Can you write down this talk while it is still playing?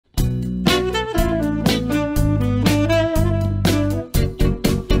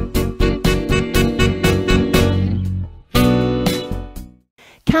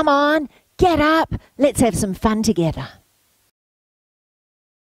Come on, get up. Let's have some fun together.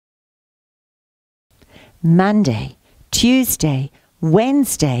 Monday, Tuesday,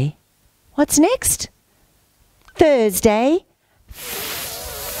 Wednesday. What's next? Thursday,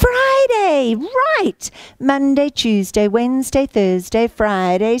 Friday. Right. Monday, Tuesday, Wednesday, Thursday,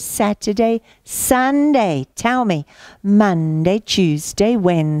 Friday, Saturday, Sunday. Tell me. Monday, Tuesday,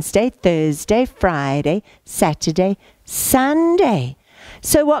 Wednesday, Thursday, Friday, Saturday, Sunday.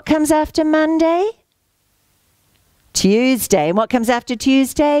 So what comes after Monday? Tuesday. And what comes after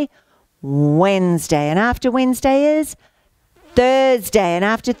Tuesday? Wednesday. And after Wednesday is Thursday. And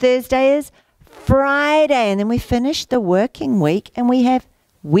after Thursday is Friday. And then we finish the working week and we have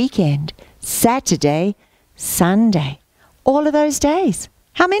weekend, Saturday, Sunday. All of those days.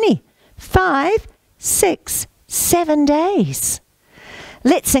 How many? 5, 6, 7 days.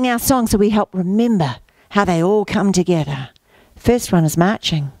 Let's sing our song so we help remember how they all come together. First one is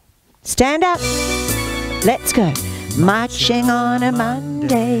marching. Stand up. Let's go. Marching on a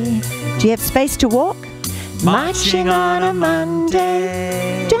Monday. Do you have space to walk? Marching on a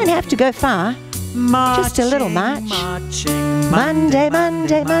Monday. Don't have to go far. Just a little march. Monday,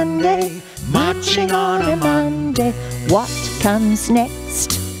 Monday, Monday. Marching on a Monday. What comes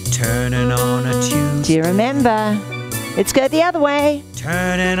next? Turning on a Tuesday. Do you remember? Let's go the other way.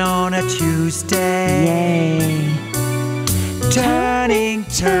 Turning on a Tuesday. Yay. Turning,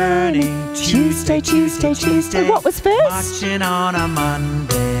 Tuesday, Tuesday, Tuesday. What was first? Marching on a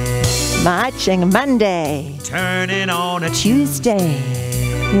Monday. Marching Monday. Turning on a Tuesday.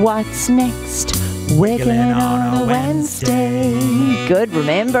 What's next? Wiggling on a Wednesday. Good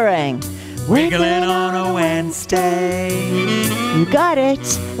remembering. Wiggling on a Wednesday. You got it.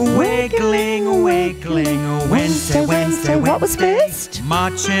 Wiggling, wiggling, Wednesday, Wednesday. What was first?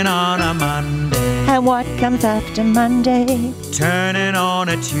 Marching on a Monday. And what comes after Monday? Turning on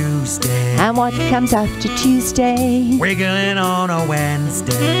a Tuesday. And what comes after Tuesday? Wiggling on a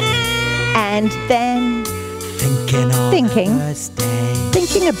Wednesday. And then Thinking on Thinking. a Thursday.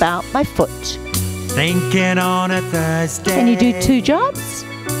 thinking about my foot. Thinking on a Thursday. Can you do 2 jobs?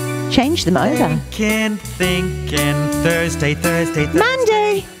 Change them over. Thinking, Thursday, Thursday, Thursday.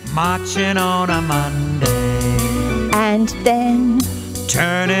 Monday. Marching on a Monday. And then,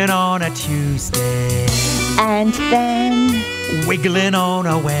 Turning on a Tuesday. and then, Wiggling on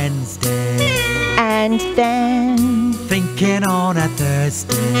a Wednesday. and then. Thinking on a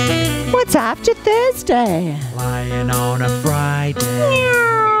Thursday. What's after Thursday? Flying on a Friday.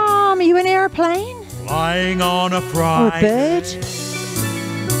 Are you an airplane? Flying on a Or a Friday. bird?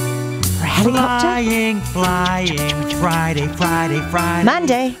 Or a helicopter? Flying, Friday, Friday, Friday.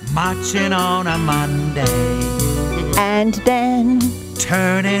 Monday. Marching on a Monday. And then,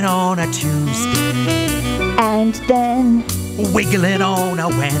 Turning on a Tuesday. and then, Wiggling on a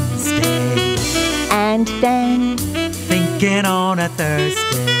Wednesday. and then, Thinking on a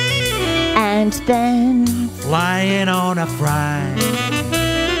Thursday. and then. Flying on a Friday.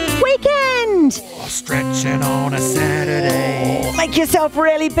 Weekend! Stretching on a Saturday. Make yourself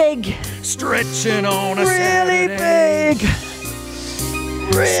really big. Stretching on a Really Saturday. big.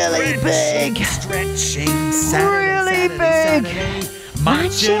 Really big. Stretching Saturday. Really Saturday, big. Saturday.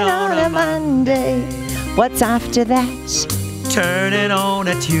 Marching on a Monday. What's after that? Turning on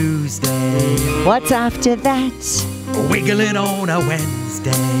a Tuesday. What's after that? Wiggling on a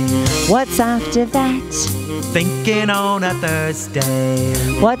Wednesday. What's after that? Thinking on a Thursday.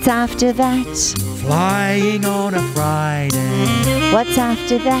 What's after that? Flying on a Friday. What's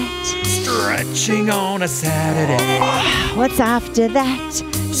after that? Stretching on a Saturday. What's after that?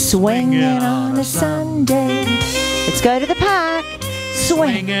 Swinging on a Sunday. Let's go to the park.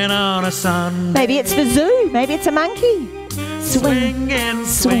 Swing. Swinging on a Sunday. Maybe it's the zoo. Maybe it's a monkey. Swing. Swinging, swing,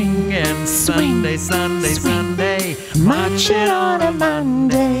 swinging, swing, Sunday, Sunday, swing. Sunday. Marching on a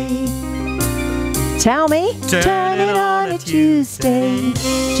Monday. Tell me. Turning on a Tuesday.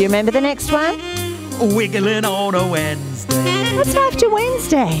 Do you remember the next one? Wiggling on a Wednesday. What's after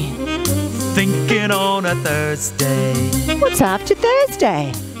Wednesday? Thinking on a Thursday. What's after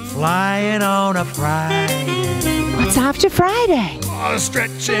Thursday? Flying on a Friday. What's after Friday?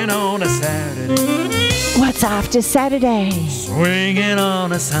 Stretching on a Saturday. What's after Saturday? Swinging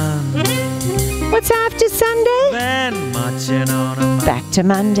on a Sunday. What's after Sunday? Then marching on a Monday. Back to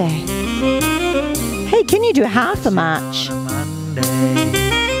Monday. Hey, can you do half a march? Monday.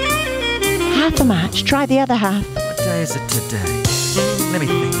 Half a march. Try the other half. What day is it today? Let me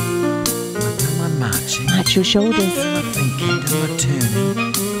think. Am I marching? March your shoulders. Am I thinking? Am I turning?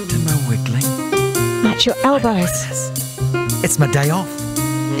 Am I wiggling? March your elbows. It's my day off.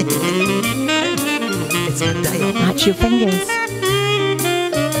 It's my day off. March your fingers.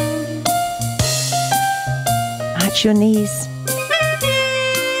 touch your knees.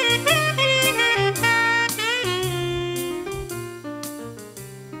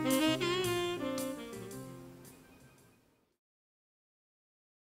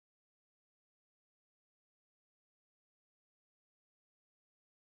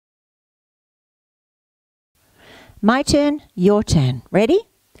 My turn, your turn. Ready?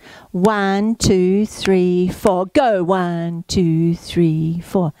 1, 2, 3, 4. Go. 1, 2, 3,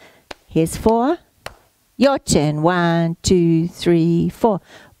 4. Here's 4. Your turn. 1, 2, 3, 4.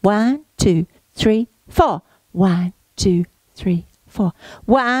 1, 2, 3, 4. 1, 2, 3, 4.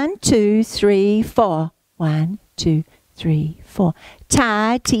 1, 2, 3, 4. 1, 2, 3, 4.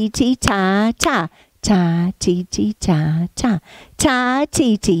 Ta, ti, ti, ta, ta. Ta, ti, ti, ta, ta. Ta,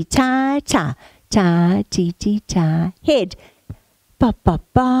 ti, ti, ta, ta. Ta, ti, ti, ta. Head. Ba, ba,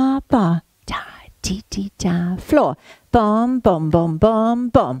 ba, ba. Ta, ti, ti, ta. Floor. Bom, bom, bom, bom,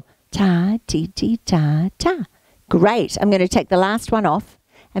 bom. Ta, ti, ti, ta, ta. Great. I'm going to take the last one off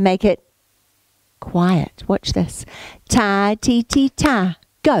and make it quiet. Watch this. Ta, ti, ti, ta.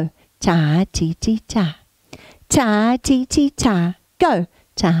 Go. Ta, ti, ti, ta. Ta, ti, ti, ta. Go.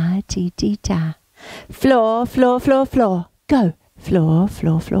 Ta, ti, ti, ta. Floor, floor, floor, floor. Go. Floor,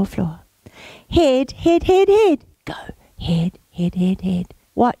 floor, floor, floor. Head, head, head, head. Go. Head, head, head, head.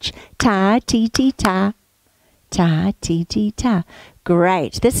 Watch. Ta, ti, ti, ta. Ta, ti, ti, ta.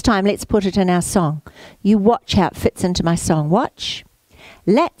 Great. This time let's put it in our song. You watch how it fits into my song. Watch.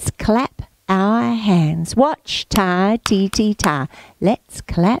 Let's clap our hands. Watch. Ta, ti, ti, ta. Let's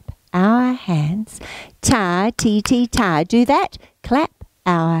clap our hands. Ta, ti, ti, ta. Do that. Clap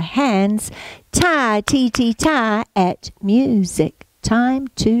our hands. Ta, ti, ti, ta. At music time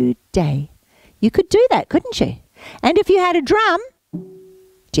today. You could do that, couldn't you? And if you had a drum,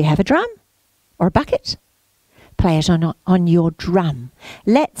 do you have a drum or a bucket? Play it on your drum.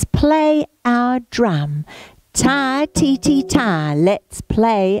 Let's play our drum. Ta, ti, ti, ta. Let's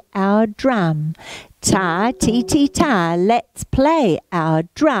play our drum. Ta, ti, ti, ta. Let's play our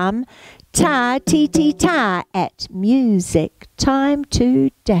drum. Ta, ti, ti, ta. At music time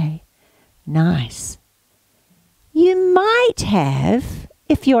today. Nice. You might have,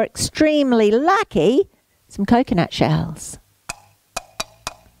 if you're extremely lucky, some coconut shells.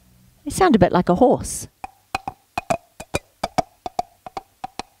 They sound a bit like a horse.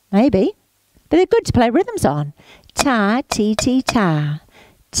 Maybe. But they're good to play rhythms on. Ta, ti, ti, ta.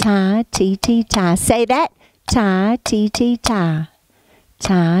 Ta, ti, ti, ta. Say that. Ta, ti, ti, ta.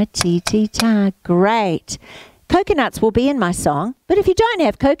 Ta, ti, ti, ta. Great. Coconuts will be in my song, but if you don't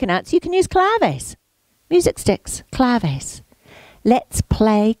have coconuts, you can use claves. Music sticks. Claves. Let's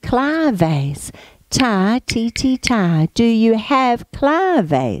play claves. Ta, ti, ti, ta. Do you have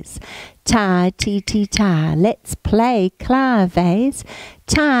claves? Ta, ti, ti, ta. Let's play claves.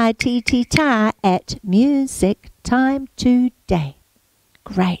 Ta, ti, ti, ta. At music time today.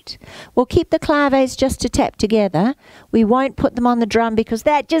 Great. We'll keep the claves just a tap together. We won't put them on the drum because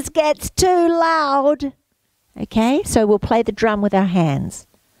that just gets too loud. Okay, so we'll play the drum with our hands.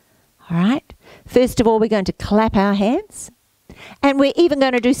 All right. First of all, we're going to clap our hands. And we're even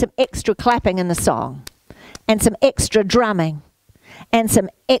going to do some extra clapping in the song. And some extra drumming. And some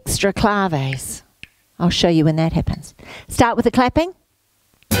extra claves. I'll show you when that happens. Start with the clapping.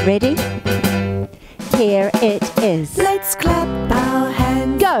 Ready? Here it is. Let's clap our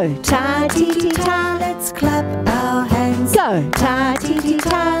hands. Go. Ta, ti, ti, ta. Let's clap our hands. Go. Ta, ti, ti,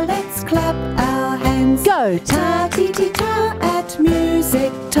 ta. Let's clap our hands. Go. Ta, ti, ti, ta. At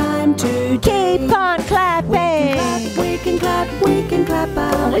music time today. Keep on clapping. We can clap, we can clap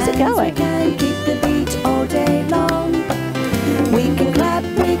our hands. Where's it going? We can keep the beat all day long. We can clap,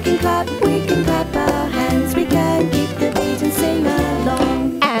 we can clap, we can clap our hands. We can keep the beat and sing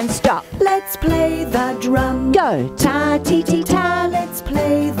along. And stop. Let's play the drum. Go. Ta, ti, ti, ta. Let's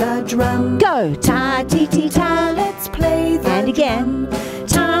play the drum. Go. Ta, ti, ti, ta. Let's play the And again. drum.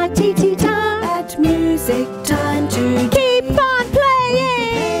 Ta, ti, ti, ta. At music time to Keep on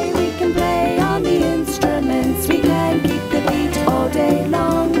playing. we can play on the instruments. We can keep the beat all day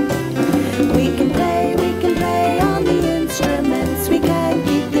long. We can play on the instruments. We can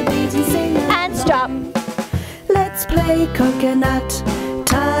keep the beat and sing along. And stop. Let's play coconut.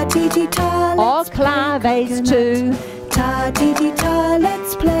 Ta, ti, ti, ta. Or Let's play claves coconut. too. Ta, ti, ti, ta.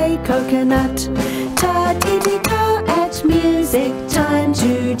 Let's play coconut. Ta, ti, ti, ta. At music time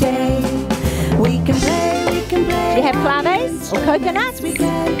today. We can play, we can play. Do you have on the claves or coconuts? We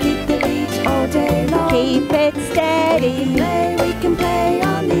can keep the beat all day long. Keep it steady. We can play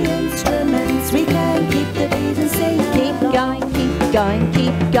on the instruments. We can keep the beat and sing Keep along. going, keep going,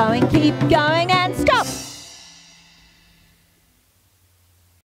 keep going, keep going, and stop.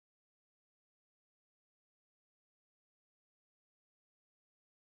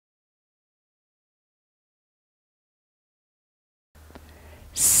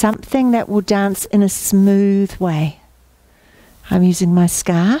 something that will dance in a smooth way. I'm using my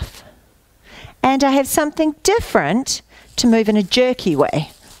scarf. And I have something different to move in a jerky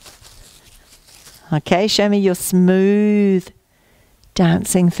way. Okay, show me your smooth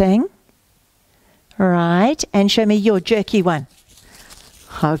dancing thing. Right, and show me your jerky one.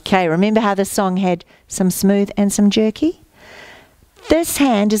 Okay, remember how the song had some smooth and some jerky? This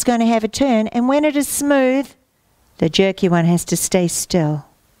hand is going to have a turn, and when it is smooth, the jerky one has to stay still.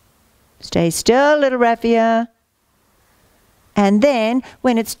 Stay still, little raffia. And then,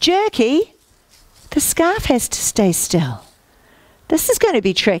 when it's jerky, the scarf has to stay still. This is going to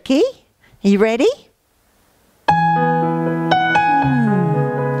be tricky. Are you ready?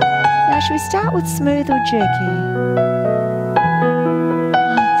 Now, should we start with smooth or jerky?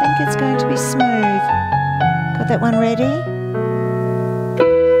 I think it's going to be smooth. Got that one ready?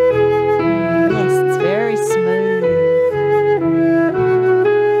 Yes, it's very smooth.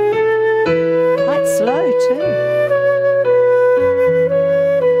 Quite slow too.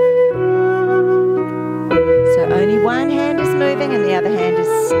 So only one hand is moving and the other hand is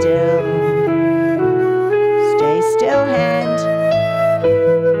still. Stay still, hand.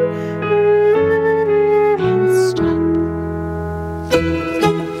 And stop.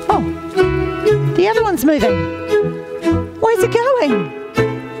 Oh, the other one's moving. Where's it going?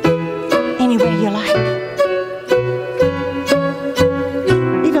 Anywhere you like.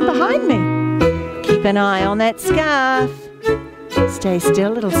 Even behind me. Keep an eye on that scarf. Stay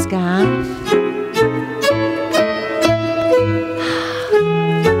still, little scarf.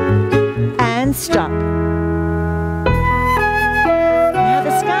 And stop. Now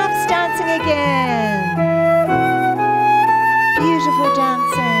the scarf's dancing again. Beautiful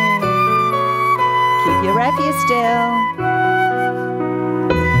dancing. Keep your raffia still.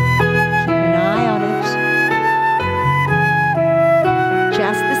 Keep an eye on it.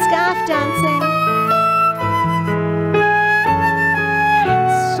 Just the scarf dancing. And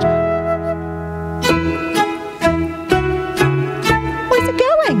stop. Where's it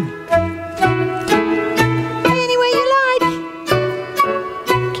going? Anywhere you like.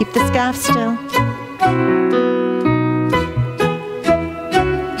 Keep the scarf still.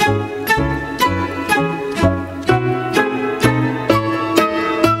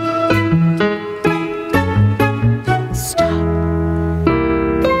 Stop.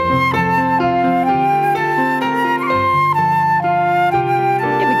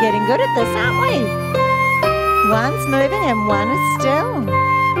 Yeah, we're getting good at this, aren't we? One's moving and one is still.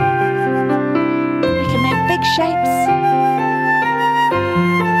 We can make big shapes.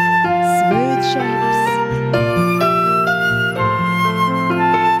 Smooth shapes.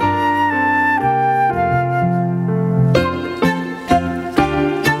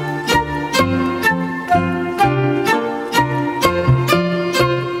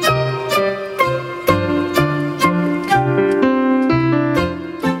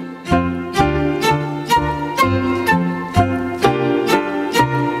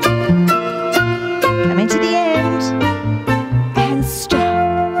 Coming to the end. And stop.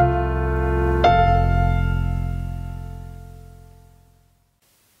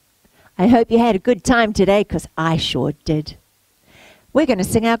 I hope you had a good time today, because I sure did. We're going to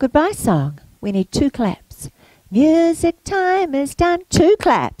sing our goodbye song. We need 2 claps. Music time is done. 2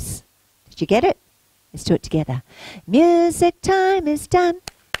 claps. Did you get it? Let's do it together. Music time is done.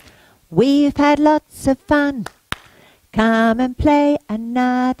 We've had lots of fun. Come and play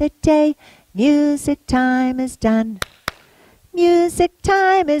another day. Music time is done. Music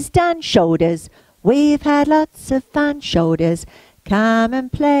time is done. Shoulders. We've had lots of fun. Shoulders. Come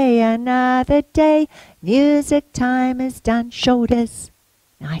and play another day. Music time is done. Shoulders.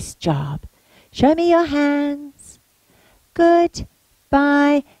 Nice job. Show me your hands.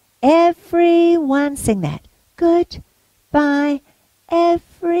 Goodbye, everyone. Sing that. Goodbye,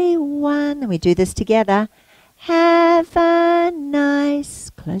 everyone. And we do this together. Have a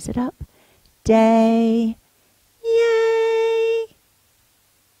nice, close it up, day. Yay.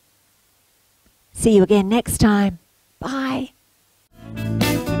 See you again next time. Bye.